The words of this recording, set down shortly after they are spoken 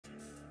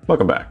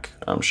Welcome back,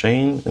 I'm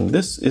Shane, and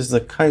this is the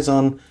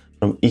Kazan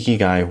from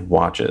Ikigai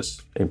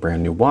watches, a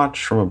brand new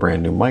watch from a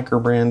brand new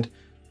microbrand,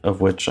 of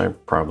which I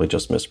probably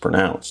just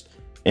mispronounced.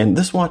 And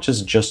this watch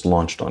is just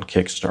launched on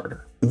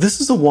Kickstarter.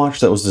 This is a watch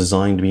that was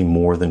designed to be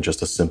more than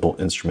just a simple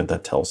instrument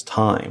that tells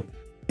time.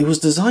 It was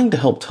designed to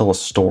help tell a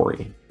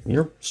story,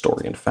 your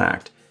story in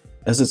fact,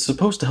 as it's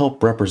supposed to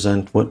help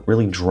represent what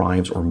really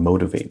drives or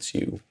motivates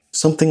you,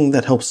 something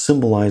that helps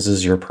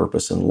symbolizes your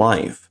purpose in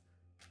life.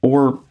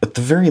 Or, at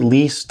the very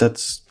least,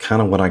 that's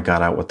kind of what I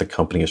got out what the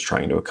company is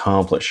trying to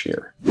accomplish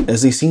here,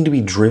 as they seem to be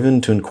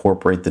driven to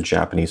incorporate the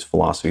Japanese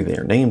philosophy they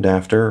are named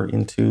after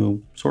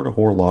into sort of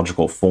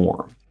horological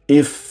form.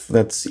 If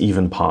that's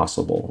even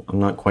possible. I'm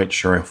not quite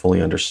sure I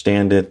fully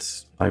understand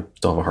it. I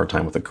still have a hard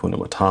time with Hakuna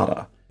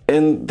Matata.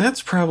 And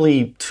that's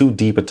probably too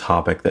deep a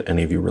topic that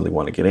any of you really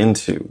want to get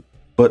into.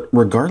 But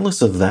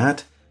regardless of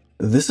that,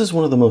 this is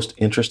one of the most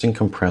interesting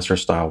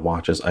compressor-style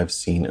watches I've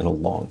seen in a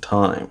long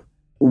time.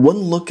 One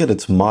look at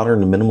its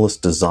modern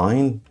minimalist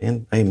design,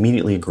 and I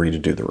immediately agree to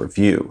do the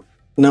review.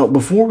 Now,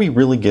 before we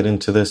really get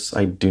into this,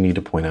 I do need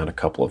to point out a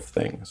couple of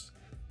things.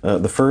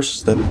 The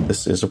first, that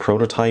this is a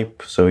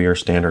prototype, so your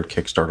standard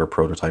Kickstarter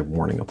prototype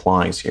warning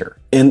applies here.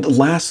 And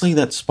lastly,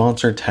 that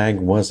sponsored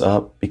tag was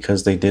up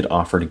because they did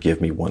offer to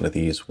give me one of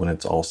these when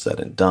it's all said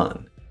and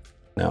done.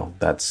 Now,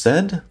 that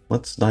said,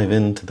 let's dive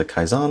into the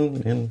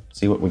Kazan and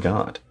see what we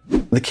got.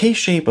 The case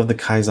shape of the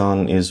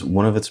Kazan is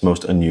one of its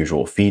most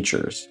unusual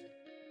features.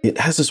 It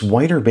has this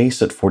wider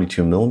base at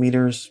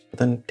 42mm, but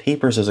then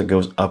tapers as it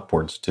goes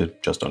upwards to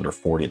just under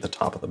 40 at the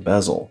top of the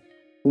bezel,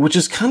 which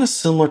is kind of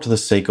similar to the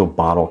Seiko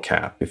bottle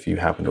cap, if you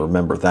happen to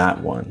remember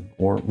that one,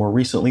 or more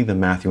recently the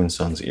Matthew &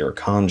 Sons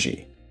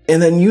Irukandji.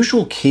 And that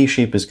unusual case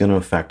shape is going to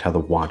affect how the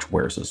watch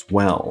wears as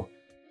well.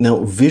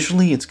 Now,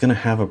 visually, it's going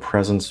to have a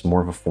presence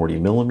more of a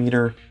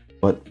 40mm,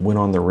 but when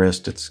on the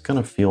wrist, it's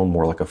going to feel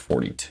more like a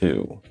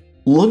 42.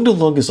 Lug to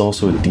lug is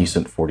also a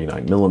decent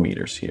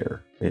 49mm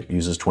here. It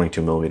uses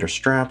 22mm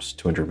straps,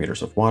 200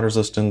 meters of water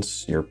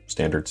resistance, your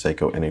standard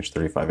Seiko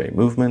NH35A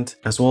movement,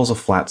 as well as a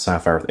flat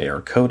sapphire with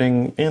AR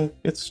coating, and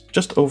it's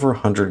just over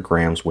 100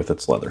 grams with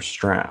its leather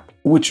strap.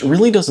 Which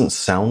really doesn't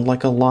sound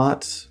like a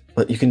lot,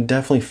 but you can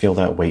definitely feel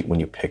that weight when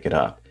you pick it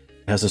up.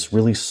 It has this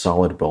really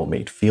solid,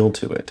 well-made feel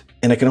to it.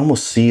 And I can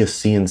almost see a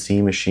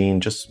CNC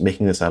machine just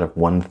making this out of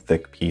one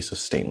thick piece of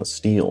stainless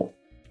steel.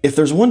 If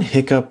there's one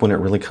hiccup when it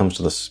really comes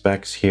to the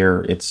specs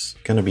here, it's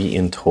going to be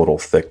in total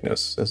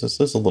thickness, as this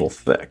is a little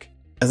thick,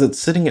 as it's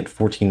sitting at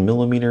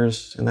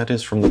 14mm, and that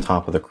is from the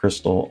top of the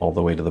crystal all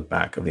the way to the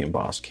back of the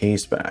embossed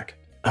case back.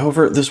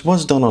 However, this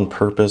was done on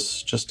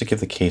purpose just to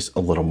give the case a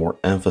little more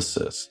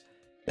emphasis.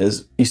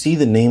 As you see,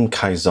 the name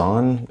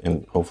Kazan,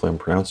 and hopefully I'm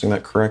pronouncing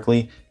that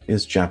correctly,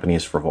 is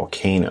Japanese for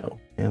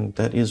volcano, and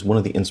that is one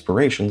of the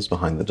inspirations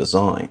behind the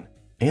design.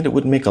 And it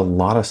would make a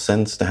lot of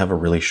sense to have a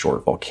really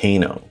short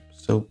volcano.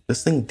 So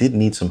this thing did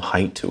need some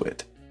height to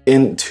it.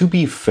 And to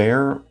be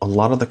fair, a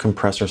lot of the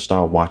compressor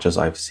style watches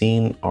I've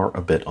seen are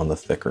a bit on the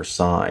thicker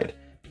side.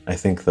 I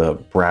think the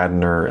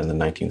Bradner and the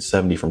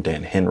 1970 from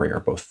Dan Henry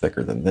are both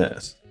thicker than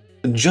this.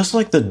 Just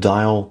like the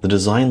dial, the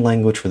design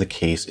language for the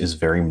case is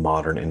very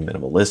modern and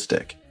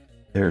minimalistic.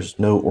 There's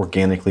no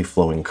organically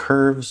flowing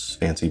curves,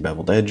 fancy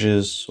beveled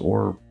edges,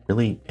 or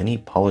really any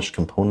polished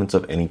components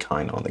of any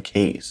kind on the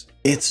case.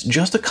 It's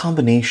just a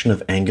combination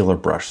of angular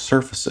brush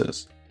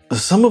surfaces,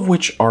 some of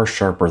which are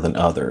sharper than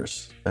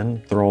others.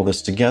 Then throw all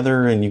this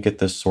together and you get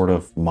this sort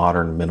of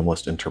modern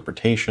minimalist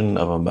interpretation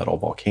of a metal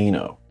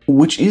volcano,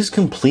 which is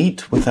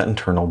complete with that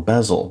internal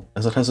bezel,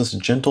 as it has this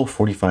gentle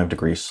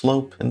 45-degree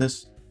slope, and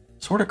this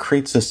sort of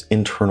creates this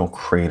internal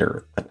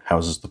crater that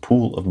houses the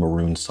pool of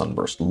maroon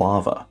sunburst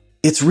lava.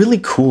 It's really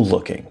cool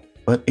looking,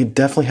 but it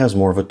definitely has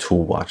more of a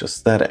tool watch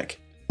aesthetic.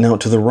 Now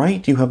to the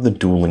right you have the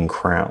dueling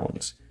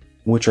crowns,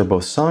 which are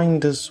both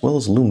signed as well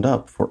as loomed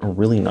up for a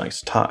really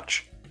nice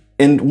touch.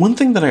 And one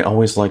thing that I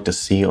always like to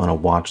see on a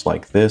watch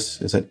like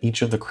this is that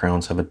each of the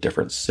crowns have a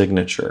different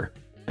signature,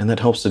 and that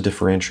helps to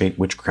differentiate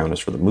which crown is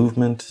for the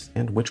movement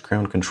and which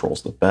crown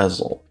controls the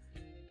bezel.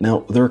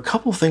 Now, there are a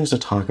couple things to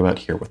talk about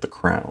here with the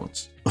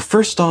crowns.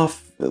 First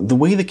off, the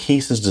way the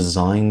case is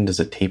designed as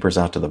it tapers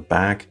out to the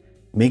back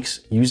makes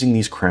using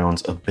these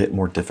crowns a bit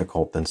more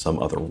difficult than some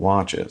other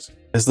watches,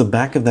 as the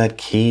back of that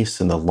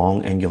case and the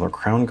long angular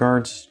crown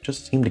guards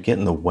just seem to get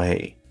in the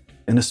way,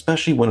 and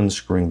especially when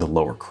unscrewing the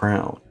lower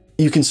crown.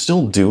 You can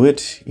still do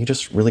it, you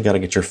just really got to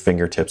get your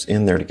fingertips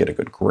in there to get a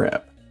good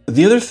grip.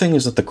 The other thing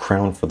is that the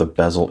crown for the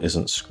bezel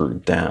isn't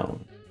screwed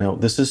down. Now,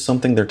 this is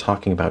something they're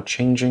talking about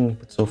changing,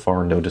 but so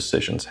far no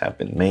decisions have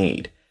been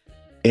made.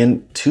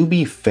 And to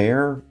be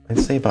fair, I'd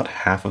say about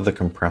half of the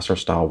compressor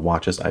style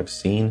watches I've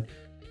seen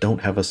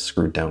don't have a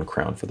screwed down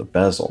crown for the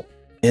bezel.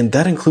 And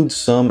that includes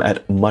some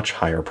at much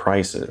higher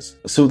prices.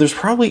 So there's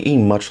probably a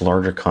much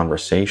larger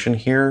conversation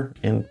here,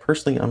 and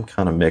personally I'm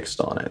kind of mixed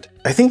on it.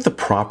 I think the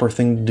proper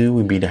thing to do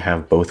would be to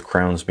have both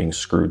crowns being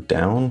screwed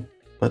down,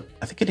 but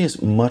I think it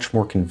is much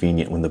more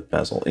convenient when the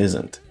bezel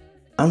isn't.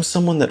 I'm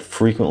someone that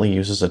frequently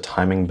uses a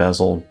timing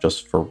bezel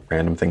just for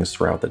random things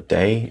throughout the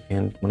day,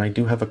 and when I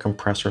do have a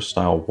compressor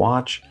style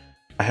watch,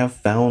 I have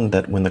found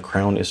that when the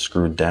crown is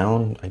screwed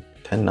down, I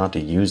tend not to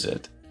use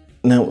it.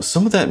 Now,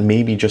 some of that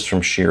may be just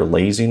from sheer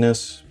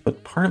laziness,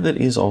 but part of it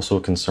is also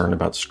a concern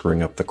about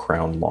screwing up the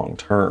crown long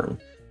term,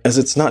 as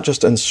it's not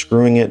just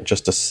unscrewing it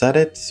just to set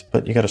it,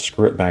 but you gotta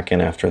screw it back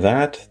in after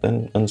that,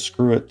 then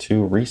unscrew it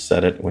to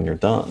reset it when you're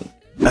done.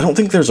 I don't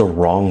think there's a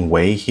wrong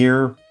way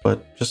here,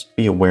 but just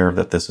be aware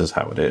that this is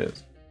how it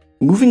is.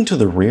 Moving to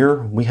the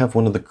rear, we have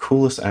one of the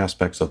coolest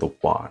aspects of the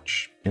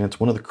watch, and it's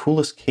one of the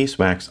coolest case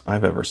backs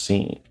I've ever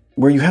seen,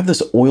 where you have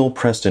this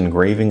oil-pressed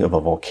engraving of a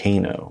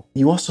volcano.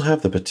 You also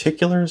have the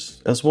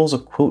particulars, as well as a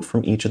quote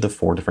from each of the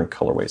 4 different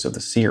colorways of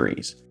the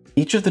series.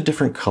 Each of the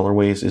different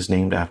colorways is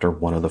named after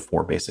one of the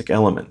 4 basic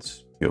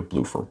elements. You have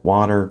blue for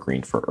water,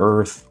 green for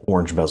earth,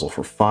 orange bezel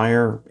for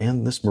fire,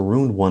 and this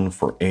maroon one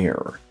for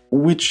air.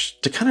 Which,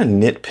 to kind of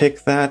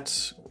nitpick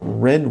that,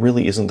 red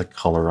really isn't the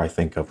color I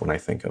think of when I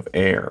think of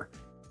air.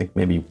 I think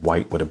maybe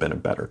white would have been a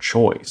better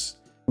choice.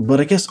 But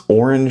I guess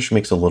orange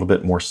makes a little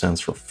bit more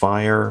sense for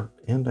fire,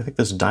 and I think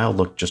this dial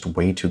looked just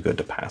way too good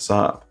to pass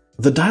up.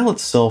 The dial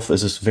itself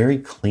is this very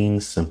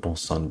clean, simple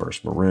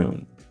sunburst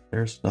maroon.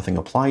 There's nothing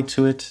applied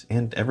to it,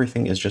 and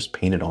everything is just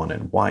painted on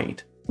in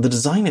white. The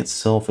design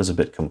itself is a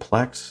bit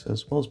complex,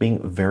 as well as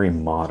being very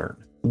modern.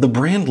 The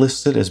brand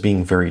lists it as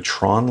being very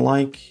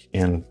Tron-like,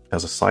 and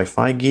as a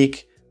sci-fi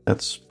geek,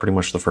 that's pretty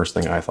much the first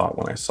thing I thought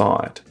when I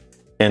saw it.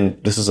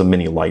 And this is a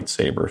mini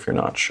lightsaber if you're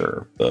not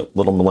sure. The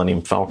little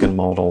Millennium Falcon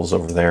model is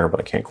over there, but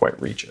I can't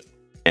quite reach it.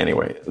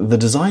 Anyway, the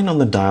design on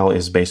the dial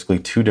is basically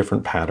 2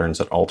 different patterns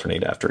that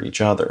alternate after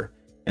each other,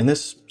 and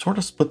this sort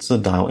of splits the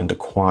dial into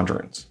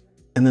quadrants.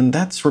 And then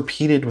that's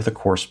repeated with a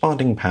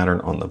corresponding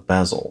pattern on the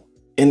bezel.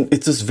 And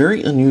it's this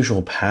very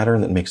unusual pattern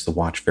that makes the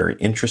watch very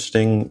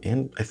interesting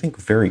and I think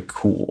very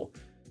cool.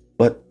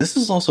 But this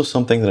is also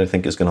something that I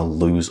think is going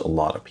to lose a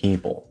lot of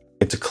people.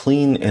 It's a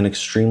clean and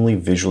extremely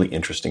visually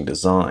interesting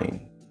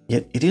design,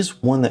 yet it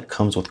is one that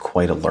comes with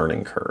quite a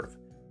learning curve,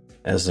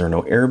 as there are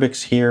no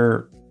Arabics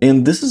here,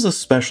 and this is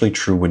especially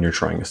true when you're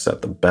trying to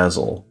set the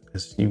bezel,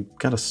 as you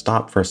gotta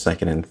stop for a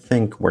second and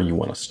think where you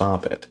want to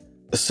stop it.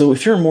 So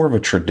if you're more of a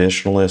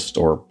traditionalist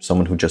or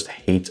someone who just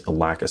hates a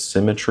lack of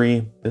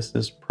symmetry, this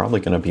is probably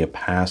going to be a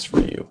pass for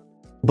you.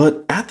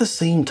 But at the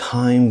same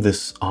time,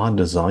 this odd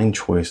design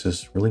choice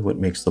is really what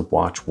makes the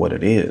watch what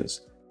it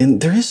is. And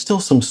there is still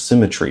some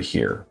symmetry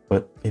here,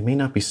 but it may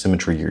not be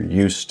symmetry you're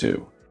used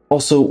to.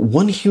 Also,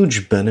 one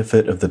huge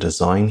benefit of the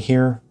design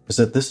here is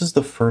that this is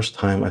the first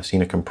time I've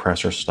seen a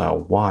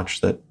compressor-style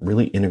watch that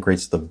really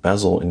integrates the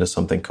bezel into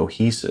something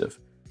cohesive.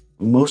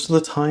 Most of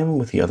the time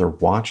with the other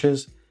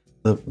watches,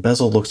 the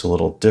bezel looks a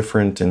little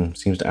different and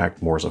seems to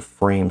act more as a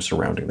frame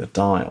surrounding the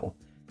dial.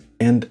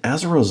 And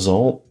as a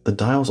result, the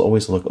dials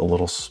always look a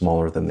little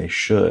smaller than they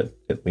should,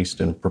 at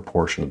least in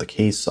proportion to the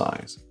case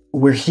size.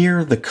 Where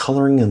here, the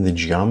coloring and the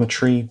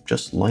geometry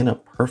just line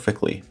up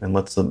perfectly and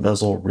lets the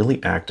bezel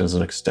really act as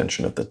an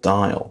extension of the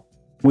dial,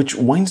 which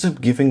winds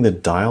up giving the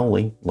dial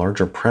a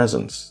larger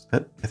presence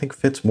that I think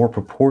fits more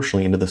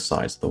proportionally into the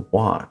size of the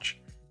watch.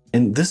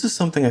 And this is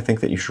something I think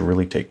that you should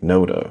really take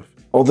note of.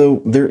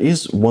 Although there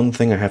is one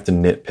thing I have to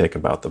nitpick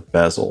about the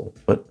bezel,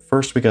 but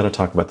first we gotta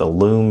talk about the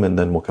lume and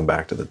then we'll come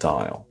back to the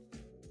dial.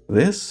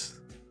 This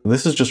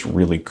is just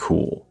really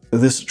cool.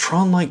 This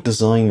Tron-like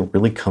design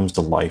really comes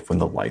to life when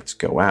the lights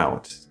go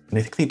out, and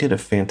I think they did a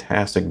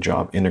fantastic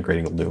job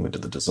integrating lume into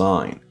the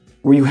design,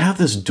 where you have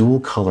this dual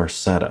color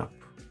setup,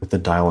 with the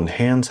dial and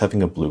hands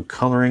having a blue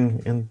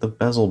coloring and the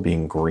bezel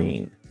being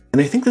green. And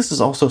I think this is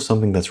also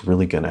something that's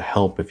really going to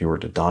help if you were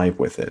to dive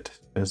with it,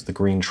 as the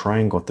green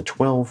triangle at the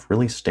 12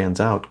 really stands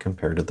out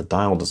compared to the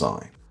dial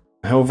design.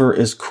 However,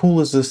 as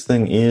cool as this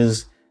thing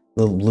is,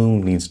 the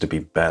lume needs to be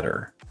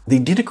better. They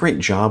did a great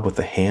job with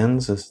the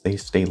hands as they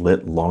stay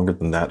lit longer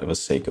than that of a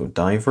Seiko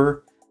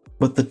diver,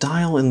 but the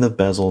dial and the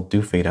bezel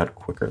do fade out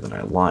quicker than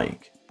I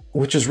like,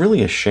 which is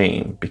really a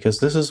shame because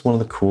this is one of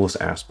the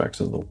coolest aspects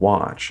of the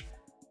watch.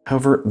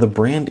 However, the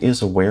brand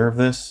is aware of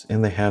this,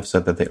 and they have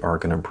said that they are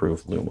going to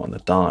improve lume on the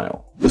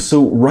dial.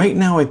 So right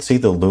now I'd say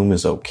the lume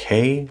is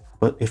okay,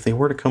 but if they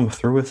were to come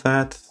through with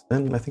that,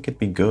 then I think it'd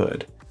be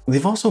good.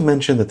 They've also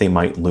mentioned that they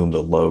might lume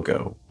the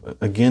logo.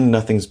 Again,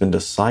 nothing's been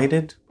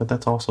decided, but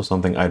that's also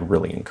something I'd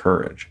really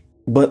encourage.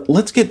 But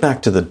let's get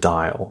back to the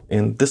dial,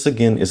 and this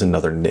again is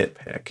another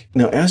nitpick.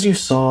 Now, as you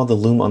saw, the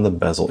lume on the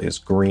bezel is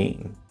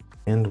green,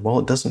 and while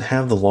it doesn't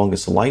have the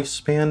longest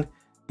lifespan,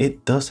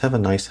 it does have a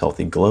nice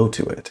healthy glow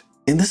to it.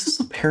 And this is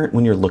apparent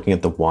when you're looking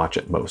at the watch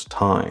at most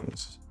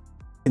times.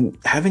 And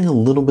having a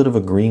little bit of a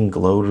green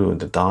glow to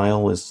the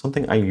dial is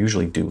something I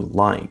usually do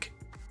like.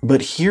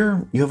 But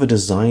here you have a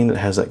design that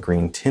has that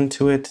green tint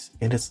to it,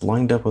 and it's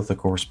lined up with the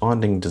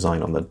corresponding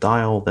design on the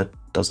dial that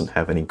doesn't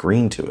have any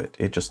green to it.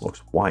 It just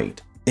looks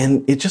white.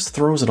 And it just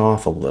throws it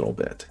off a little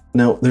bit.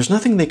 Now, there's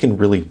nothing they can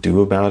really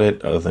do about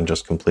it other than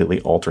just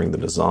completely altering the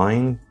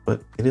design,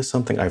 but it is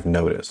something I've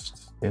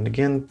noticed. And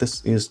again,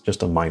 this is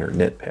just a minor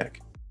nitpick.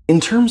 In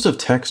terms of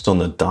text on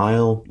the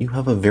dial, you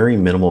have a very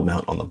minimal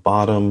amount on the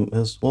bottom,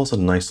 as well as a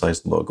nice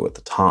sized logo at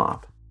the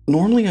top.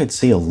 Normally I'd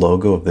say a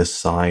logo of this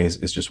size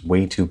is just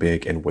way too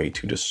big and way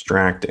too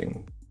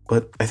distracting,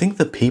 but I think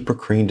the paper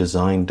crane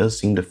design does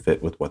seem to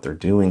fit with what they're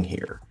doing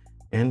here,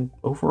 and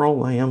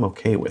overall I am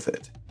okay with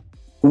it.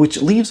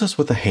 Which leaves us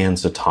with the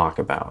hands to talk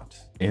about,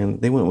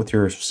 and they went with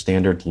your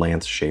standard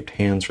lance-shaped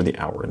hands for the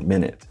hour and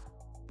minute.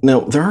 Now,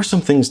 there are some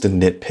things to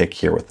nitpick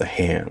here with the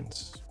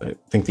hands. I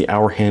think the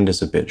hour hand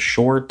is a bit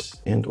short,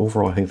 and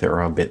overall I think they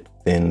are a bit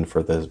thin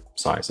for the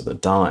size of the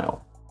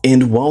dial.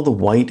 And while the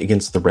white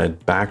against the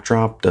red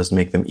backdrop does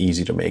make them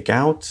easy to make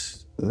out,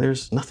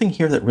 there's nothing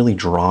here that really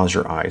draws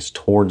your eyes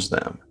towards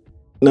them.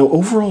 Now,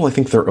 overall, I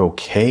think they're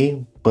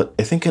okay, but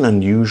I think an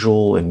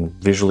unusual and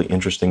visually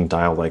interesting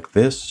dial like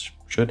this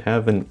should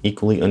have an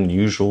equally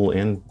unusual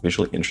and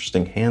visually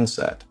interesting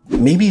handset.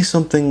 Maybe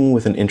something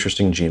with an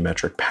interesting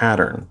geometric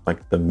pattern,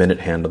 like the minute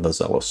hand of the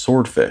Zello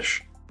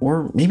swordfish.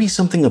 Or maybe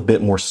something a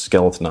bit more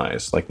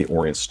skeletonized, like the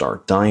Orient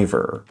Star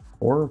Diver.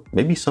 Or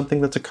maybe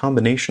something that's a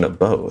combination of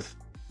both.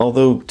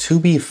 Although, to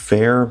be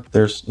fair,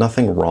 there's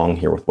nothing wrong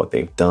here with what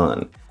they've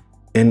done.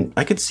 And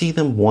I could see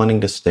them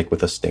wanting to stick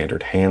with a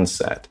standard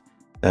handset.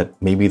 That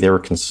maybe they were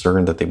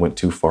concerned that they went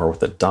too far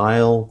with the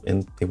dial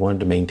and they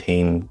wanted to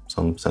maintain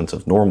some sense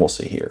of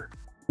normalcy here.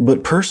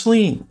 But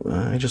personally,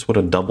 I just would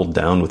have doubled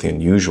down with the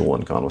unusual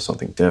and gone with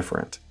something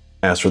different.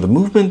 As for the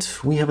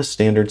movement, we have a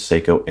standard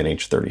Seiko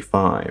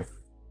NH35.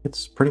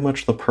 It's pretty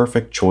much the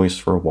perfect choice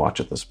for a watch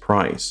at this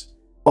price.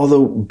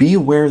 Although, be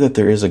aware that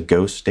there is a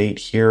ghost date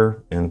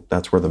here, and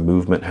that's where the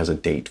movement has a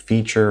date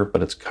feature,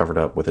 but it's covered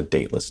up with a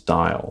dateless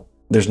dial.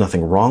 There's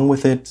nothing wrong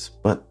with it,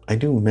 but I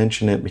do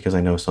mention it because I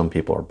know some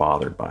people are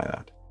bothered by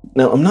that.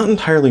 Now, I'm not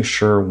entirely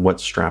sure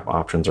what strap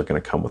options are going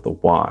to come with the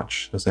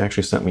watch, as they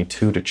actually sent me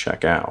two to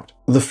check out.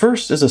 The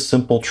first is a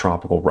simple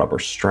tropical rubber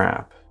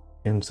strap,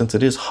 and since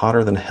it is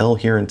hotter than hell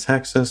here in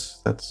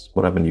Texas, that's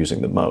what I've been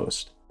using the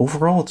most.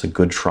 Overall, it's a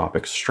good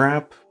tropic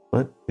strap,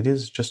 but it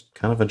is just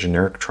kind of a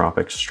generic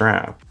tropic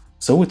strap.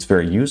 So it's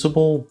very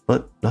usable,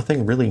 but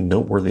nothing really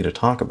noteworthy to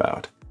talk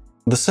about.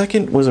 The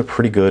second was a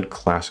pretty good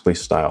classically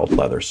styled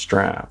leather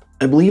strap.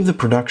 I believe the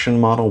production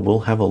model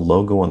will have a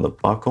logo on the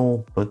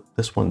buckle, but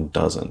this one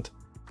doesn't.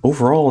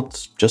 Overall,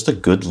 it's just a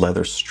good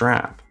leather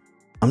strap.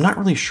 I'm not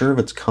really sure of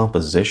its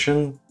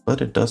composition,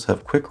 but it does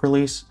have quick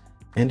release,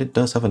 and it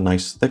does have a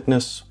nice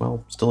thickness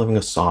while still having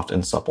a soft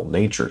and supple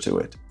nature to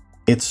it.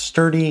 It's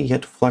sturdy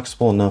yet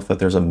flexible enough that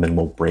there's a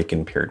minimal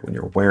break-in period when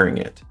you're wearing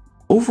it.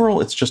 Overall,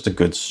 it's just a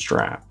good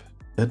strap,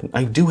 and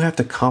I do have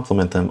to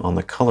compliment them on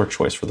the color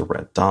choice for the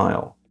red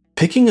dial.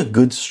 Picking a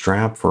good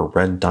strap for a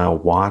red dial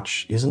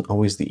watch isn't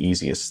always the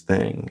easiest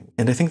thing,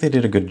 and I think they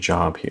did a good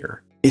job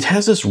here. It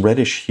has this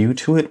reddish hue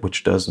to it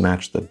which does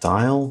match the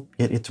dial,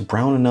 yet it's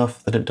brown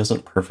enough that it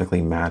doesn't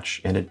perfectly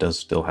match and it does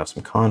still have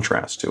some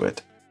contrast to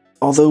it.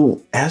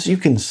 Although, as you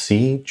can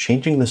see,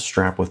 changing the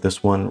strap with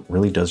this one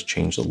really does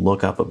change the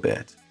look up a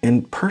bit.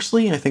 And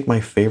personally, I think my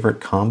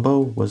favorite combo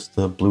was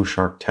the Blue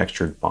Shark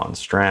textured bond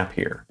strap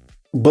here.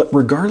 But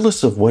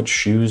regardless of what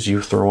shoes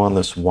you throw on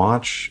this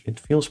watch, it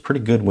feels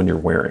pretty good when you're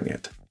wearing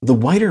it. The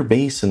wider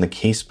base and the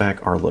case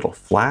back are a little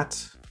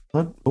flat,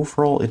 but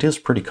overall it is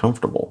pretty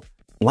comfortable.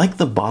 Like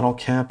the bottle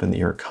cap and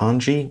the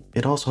Ikigai,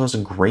 it also has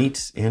a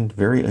great and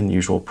very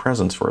unusual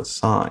presence for its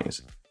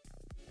size.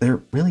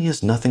 There really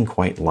is nothing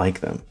quite like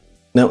them.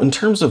 Now, in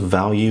terms of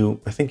value,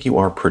 I think you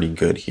are pretty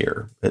good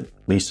here, at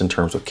least in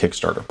terms of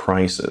Kickstarter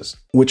prices,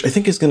 which I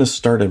think is going to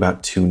start at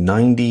about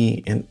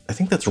 $290, and I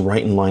think that's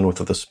right in line with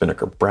what the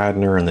Spinnaker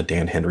Bradner and the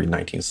Dan Henry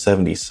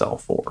 1970 sell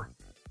for.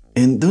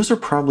 And those are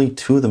probably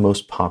two of the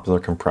most popular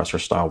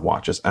compressor-style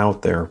watches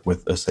out there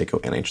with a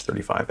Seiko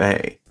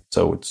NH35A.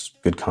 So it's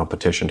good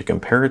competition to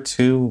compare it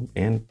to,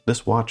 and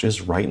this watch is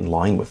right in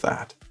line with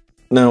that.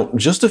 Now,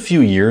 just a few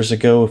years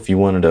ago, if you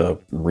wanted a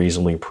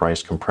reasonably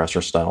priced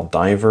compressor-style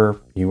diver,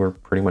 you were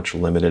pretty much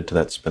limited to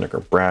that Spinnaker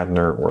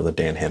Bradner or the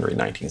Dan Henry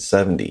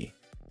 1970.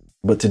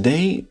 But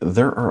today,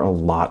 there are a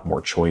lot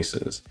more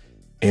choices.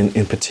 And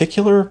in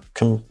particular,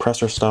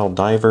 compressor-style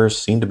divers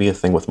seem to be a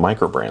thing with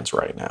microbrands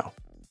right now.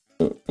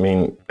 I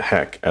mean,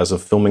 heck, as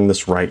of filming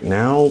this right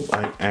now,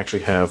 I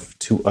actually have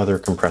two other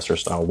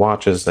compressor-style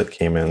watches that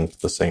came in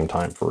the same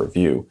time for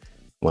review.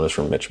 One is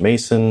from Mitch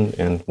Mason,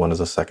 and one is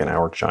a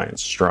second-hour Giant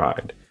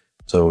Stride.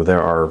 So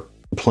there are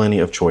plenty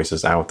of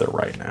choices out there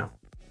right now.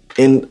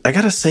 And I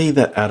gotta say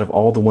that out of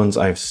all the ones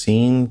I've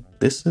seen,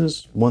 this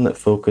is one that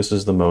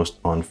focuses the most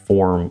on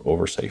form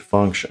over, say,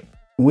 function.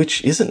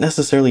 Which isn't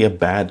necessarily a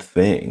bad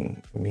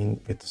thing. I mean,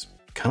 it's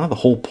kind of the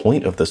whole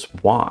point of this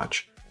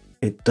watch.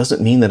 It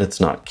doesn't mean that it's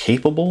not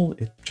capable,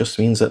 it just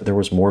means that there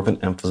was more of an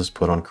emphasis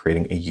put on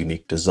creating a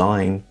unique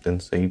design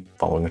than, say,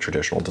 following a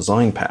traditional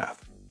design path.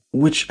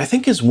 Which I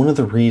think is one of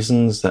the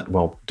reasons that,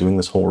 while doing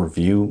this whole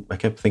review, I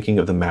kept thinking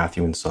of the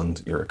Matthew &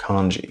 Sons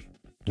Ikigai.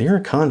 The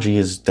Ikigai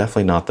is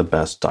definitely not the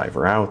best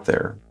diver out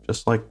there,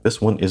 just like this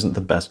one isn't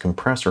the best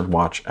compressor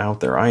watch out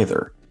there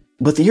either.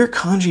 But the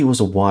Ikigai was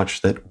a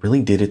watch that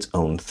really did its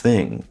own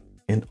thing,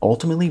 and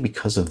ultimately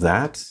because of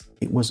that,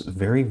 it was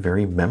very,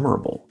 very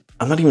memorable.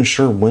 I'm not even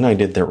sure when I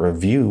did that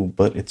review,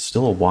 but it's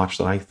still a watch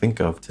that I think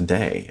of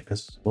today,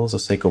 as well as a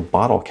Seiko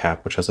bottle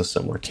cap which has a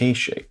similar case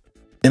shape.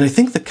 And I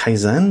think the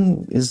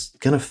Kazan is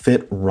going to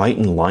fit right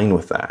in line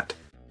with that.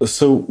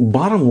 So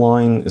bottom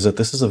line is that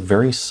this is a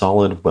very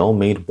solid,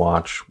 well-made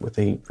watch with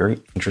a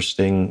very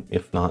interesting,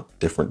 if not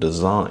different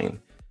design.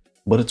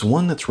 But it's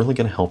one that's really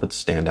going to help it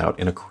stand out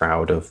in a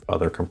crowd of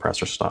other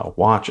compressor style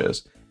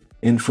watches.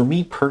 And for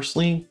me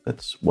personally,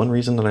 that's one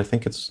reason that I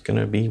think it's going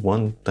to be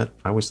one that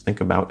I always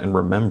think about and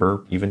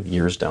remember even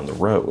years down the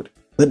road.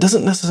 That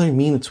doesn't necessarily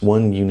mean it's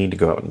one you need to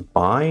go out and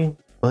buy,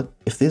 but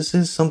if this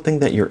is something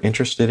that you're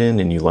interested in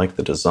and you like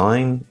the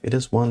design, it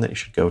is one that you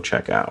should go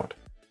check out.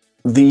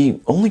 The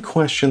only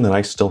question that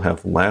I still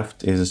have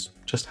left is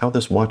just how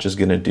this watch is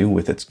going to do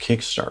with its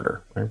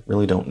Kickstarter. I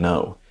really don't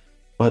know.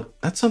 But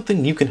that's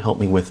something you can help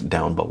me with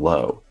down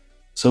below.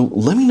 So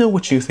let me know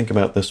what you think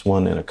about this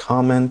one in a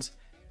comment,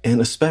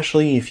 and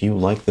especially if you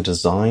like the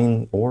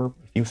design or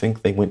if you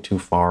think they went too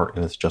far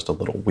and it's just a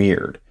little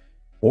weird.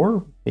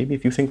 Or maybe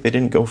if you think they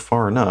didn't go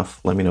far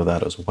enough, let me know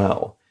that as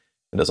well.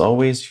 And as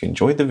always, if you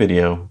enjoyed the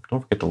video,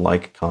 don't forget to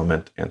like,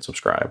 comment, and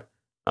subscribe.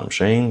 I'm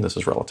Shane, this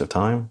is Relative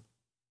Time.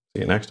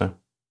 See you next time.